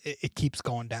now, but it keeps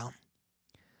going down.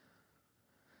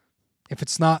 If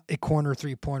it's not a corner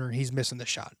three-pointer, he's missing the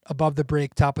shot. Above the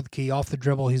break, top of the key, off the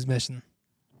dribble, he's missing.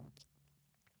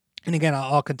 And again,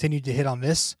 I'll continue to hit on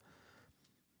this.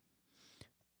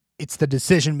 It's the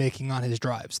decision-making on his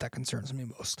drives that concerns me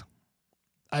most.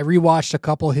 I rewatched a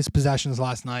couple of his possessions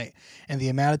last night, and the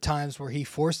amount of times where he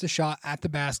forced a shot at the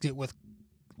basket with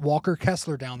Walker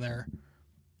Kessler down there,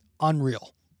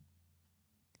 unreal.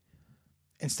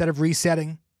 Instead of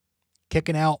resetting,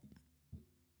 kicking out,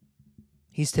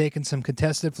 he's taken some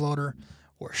contested floater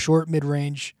or short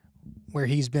mid-range where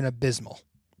he's been abysmal.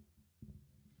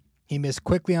 He missed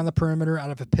quickly on the perimeter out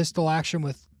of a pistol action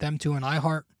with them two and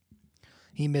iHeart.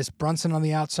 He missed Brunson on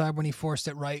the outside when he forced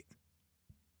it right.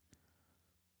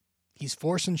 He's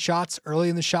forcing shots early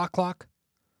in the shot clock.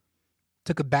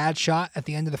 Took a bad shot at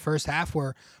the end of the first half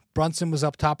where Brunson was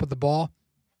up top with the ball.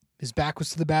 His back was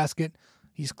to the basket.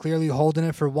 He's clearly holding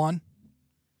it for one.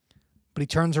 But he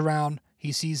turns around.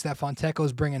 He sees that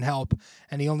Fonteco's bringing help,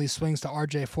 and he only swings to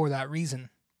RJ for that reason.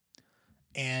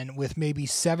 And with maybe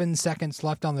 7 seconds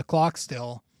left on the clock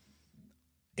still,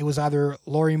 it was either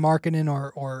Lauri Markkanen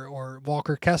or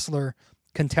Walker Kessler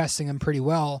contesting him pretty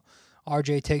well,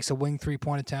 RJ takes a wing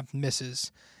 3-point attempt,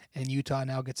 misses, and Utah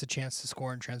now gets a chance to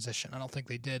score in transition. I don't think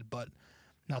they did, but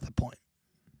not the point.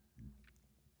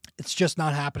 It's just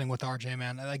not happening with RJ,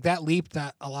 man. Like that leap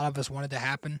that a lot of us wanted to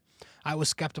happen, I was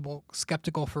skeptical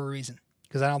for a reason,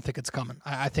 because I don't think it's coming.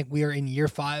 I think we are in year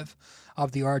 5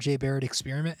 of the RJ Barrett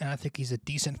experiment, and I think he's a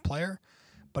decent player,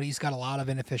 but he's got a lot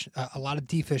of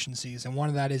deficiencies, and one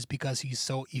of that is because he's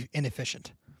so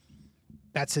inefficient.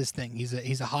 That's his thing.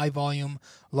 He's a high volume,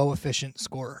 low efficient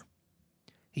scorer.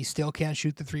 He still can't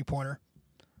shoot the 3-pointer.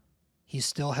 He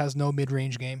still has no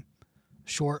mid-range game.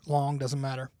 Short, long, doesn't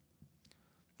matter.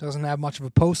 Doesn't have much of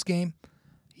a post game.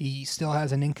 He still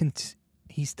has an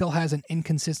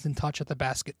inconsistent touch at the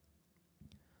basket.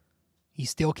 He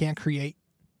still can't create.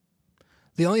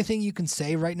 The only thing you can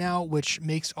say right now, which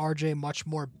makes RJ much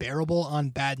more bearable on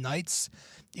bad nights,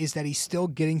 is that he's still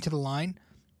getting to the line,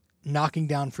 knocking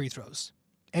down free throws.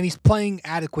 And he's playing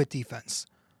adequate defense.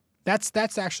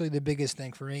 That's actually the biggest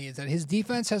thing for me, is that his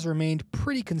defense has remained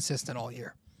pretty consistent all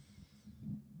year.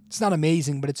 It's not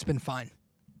amazing, but it's been fine.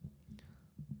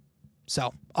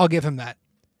 So I'll give him that.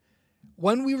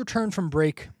 When we return from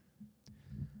break,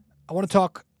 I want to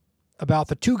talk about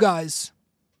the 2 guys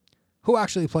who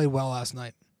actually played well last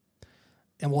night.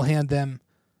 And we'll hand them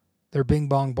their bing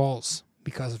bong balls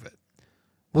because of it.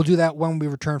 We'll do that when we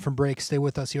return from break. Stay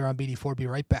with us here on BD4. Be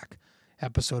right back.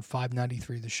 Episode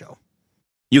 593 of the show.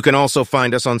 You can also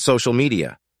find us on social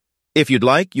media. If you'd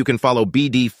like, you can follow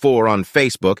BD4 on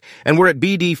Facebook, and we're at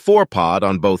BD4Pod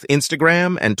on both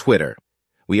Instagram and Twitter.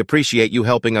 We appreciate you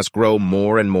helping us grow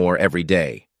more and more every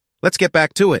day. Let's get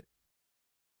back to it.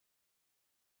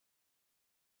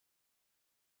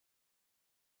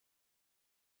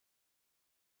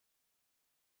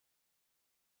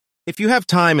 If you have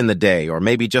time in the day, or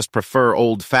maybe just prefer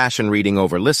old-fashioned reading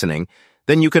over listening,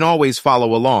 then you can always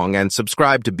follow along and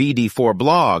subscribe to BD4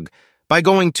 Blog by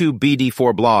going to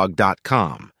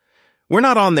bd4blog.com. We're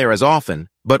not on there as often,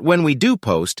 but when we do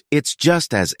post, it's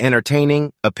just as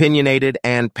entertaining, opinionated,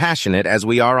 and passionate as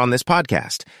we are on this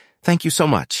podcast. Thank you so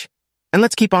much. And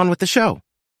let's keep on with the show.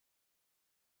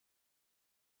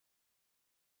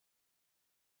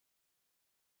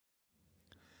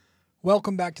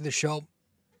 Welcome back to the show.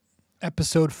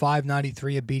 Episode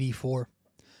 593 of BD4.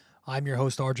 I'm your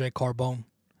host, RJ Carbone.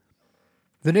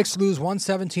 The Knicks lose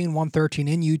 117-113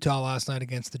 in Utah last night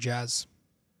against the Jazz.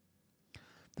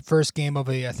 The first game of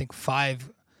a,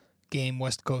 5-game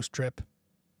West Coast trip.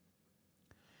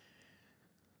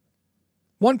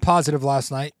 One positive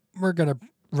last night. We're going to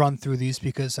run through these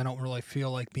because I don't really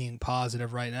feel like being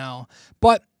positive right now.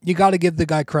 But you got to give the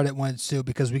guy credit when it's due,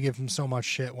 because we give him so much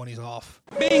shit when he's off.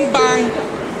 Bing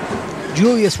bang.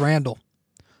 Julius Randle.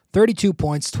 32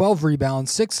 points, 12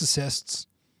 rebounds, 6 assists.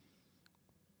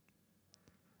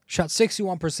 Shot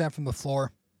 61% from the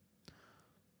floor.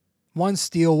 1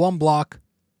 steal, 1 block.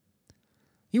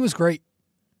 He was great.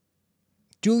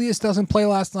 Julius doesn't play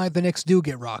last night. The Knicks do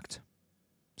get rocked.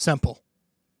 Simple.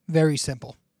 Very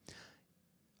simple.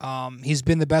 He's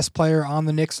been the best player on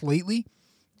the Knicks lately,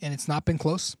 and it's not been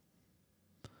close.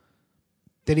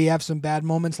 Did he have some bad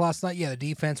moments last night? Yeah, the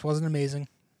defense wasn't amazing.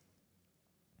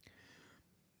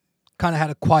 Kind of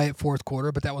had a quiet fourth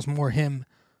quarter, but that was more him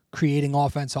creating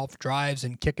offense off drives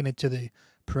and kicking it to the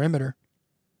perimeter.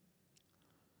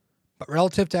 But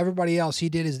relative to everybody else, he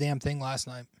did his damn thing last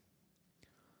night.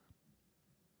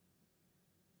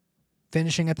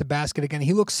 Finishing at the basket again.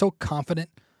 He looks so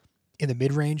confident in the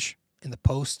mid-range, in the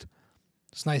post.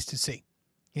 It's nice to see.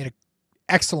 He had an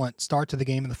excellent start to the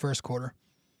game in the first quarter.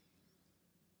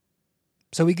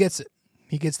 So he gets it.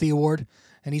 He gets the award,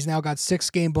 and he's now got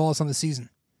 6 game balls on the season.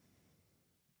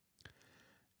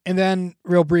 And then,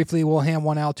 real briefly, we'll hand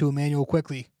one out to Emmanuel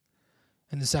Quickly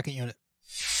in the second unit.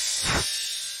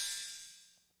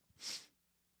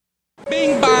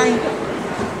 Bing bang.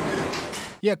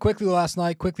 Yeah, Quickly last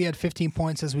night. Quickly had 15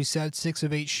 points, as we said, 6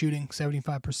 of 8 shooting,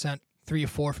 75%, 3 of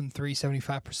 4 from 3,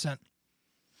 75%.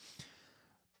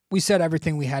 We said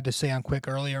everything we had to say on Quick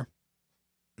earlier.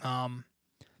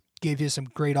 Gave you some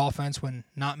great offense when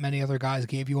not many other guys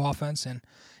gave you offense, and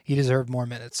he deserved more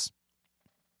minutes.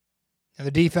 And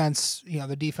the defense,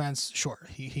 sure,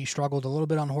 he struggled a little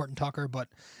bit on Horton Tucker, but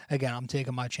again, I'm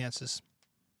taking my chances.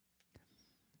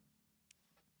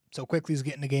 So Quickly's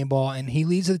getting the game ball, and he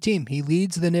leads the team. He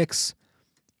leads the Knicks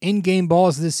in game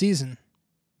balls this season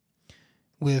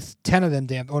with 10 of them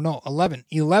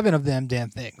 11 of them damn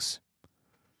things.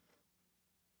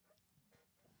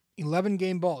 11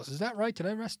 game balls. Is that right? Did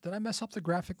I mess up the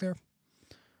graphic there?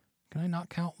 Can I not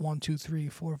count? 1, 2, 3,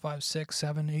 4, 5, 6,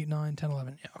 7, 8, 9, 10,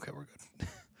 11. Yeah, okay, we're good.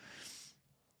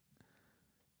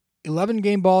 11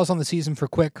 game balls on the season for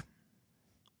Quick.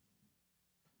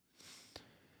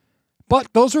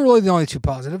 But those are really the only two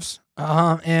positives.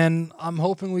 And I'm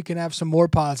hoping we can have some more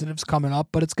positives coming up,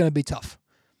 but it's going to be tough.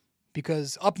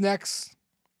 Because up next,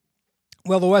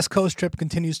 well, the West Coast trip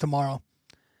continues tomorrow.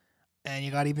 And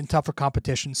you got even tougher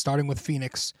competition, starting with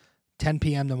Phoenix, 10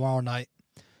 p.m. tomorrow night.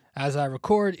 As I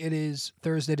record, it is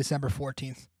Thursday, December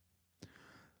 14th.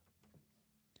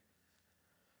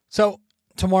 So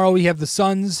tomorrow we have the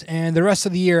Suns, and the rest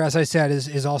of the year, as I said,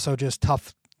 is also just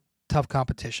tough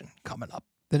competition coming up.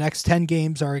 The next 10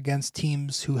 games are against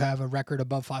teams who have a record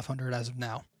above 500 as of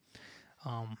now.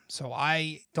 So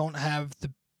I don't have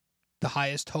the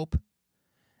highest hope.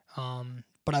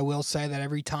 But I will say that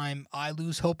every time I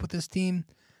lose hope with this team,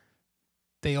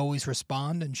 they always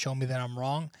respond and show me that I'm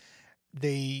wrong.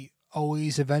 They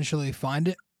always eventually find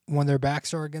it when their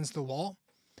backs are against the wall.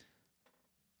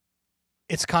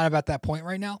 It's kind of at that point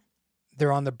right now.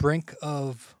 They're on the brink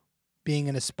of being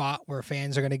in a spot where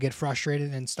fans are going to get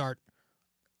frustrated and start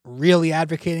really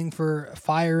advocating for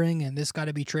firing and this got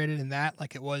to be traded and that,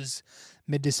 like it was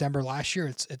mid-December last year.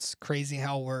 It's crazy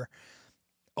how we're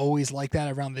always like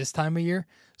that around this time of year.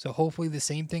 So hopefully the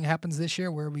same thing happens this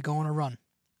year where we go on a run.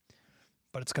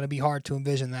 But it's going to be hard to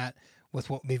envision that with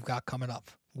what we've got coming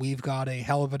up. We've got a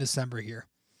hell of a December here.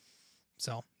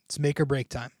 So it's make or break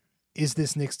time. Is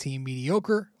this Knicks team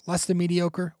mediocre, less than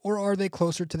mediocre, or are they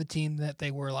closer to the team that they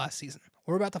were last season?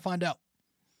 We're about to find out.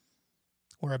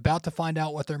 We're about to find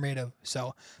out what they're made of.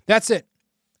 So that's it.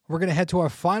 We're going to head to our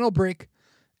final break,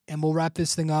 and we'll wrap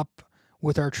this thing up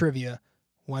with our trivia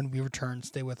when we return.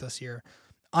 Stay with us here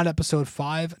on episode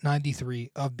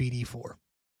 593 of BD4.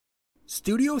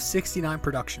 Studio 69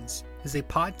 Productions is a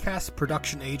podcast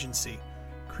production agency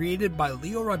created by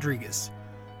Leo Rodriguez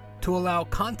to allow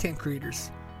content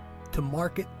creators to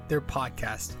market their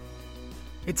podcast.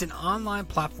 It's an online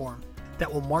platform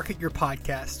that will market your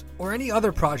podcast or any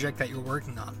other project that you're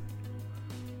working on.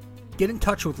 Get in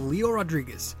touch with Leo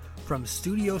Rodriguez from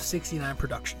Studio 69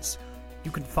 Productions.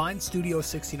 You can find Studio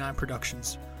 69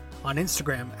 Productions on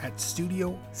Instagram at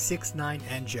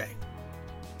Studio69NJ.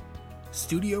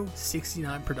 Studio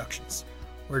 69 Productions,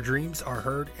 where dreams are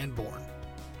heard and born.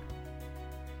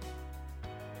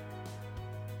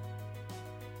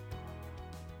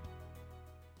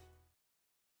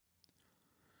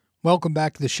 Welcome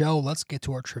back to the show. Let's get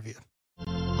to our trivia.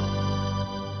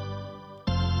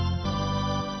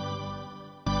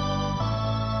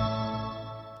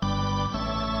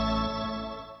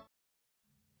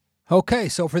 Okay,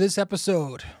 so for this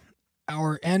episode,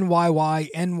 our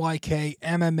NYY, NYK,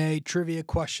 MMA trivia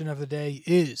question of the day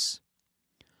is: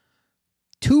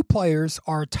 two players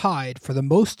are tied for the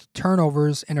most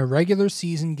turnovers in a regular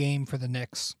season game for the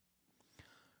Knicks.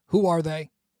 Who are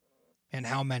they, and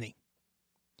how many?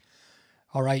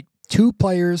 All right, two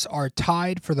players are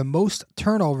tied for the most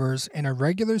turnovers in a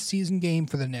regular season game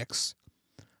for the Knicks.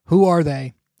 Who are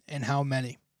they, and how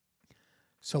many?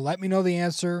 So let me know the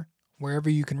answer wherever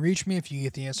you can reach me. If you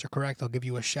get the answer correct, I'll give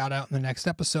you a shout out in the next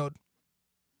episode.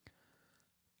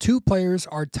 Two players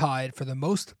are tied for the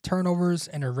most turnovers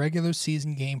in a regular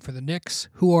season game for the Knicks.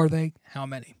 Who are they? How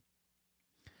many?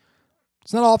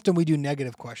 It's not often we do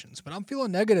negative questions, but I'm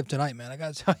feeling negative tonight, man. I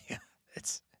got to tell you,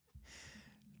 it's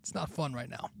not fun right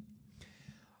now.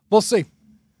 We'll see.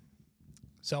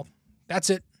 So that's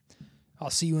it. I'll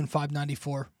see you in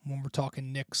 594 when we're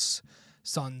talking Knicks,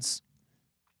 Suns.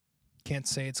 Can't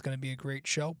say it's going to be a great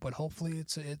show, but hopefully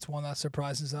it's one that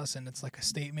surprises us and it's like a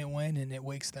statement win and it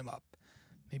wakes them up.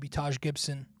 Maybe Taj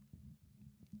Gibson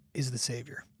is the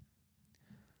savior.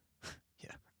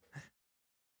 Yeah.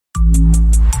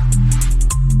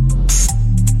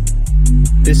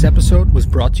 This episode was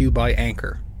brought to you by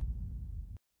Anchor.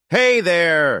 Hey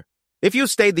there! If you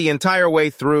stayed the entire way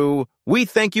through, we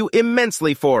thank you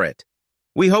immensely for it.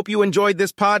 We hope you enjoyed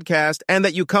this podcast and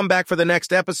that you come back for the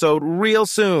next episode real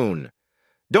soon.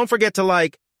 Don't forget to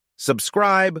like,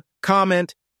 subscribe,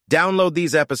 comment, download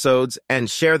these episodes,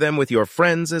 and share them with your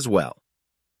friends as well.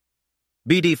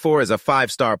 BD4 is a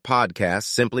 5-star podcast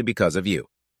simply because of you,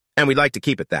 and we'd like to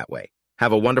keep it that way.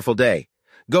 Have a wonderful day.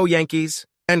 Go Yankees,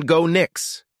 and go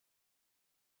Knicks!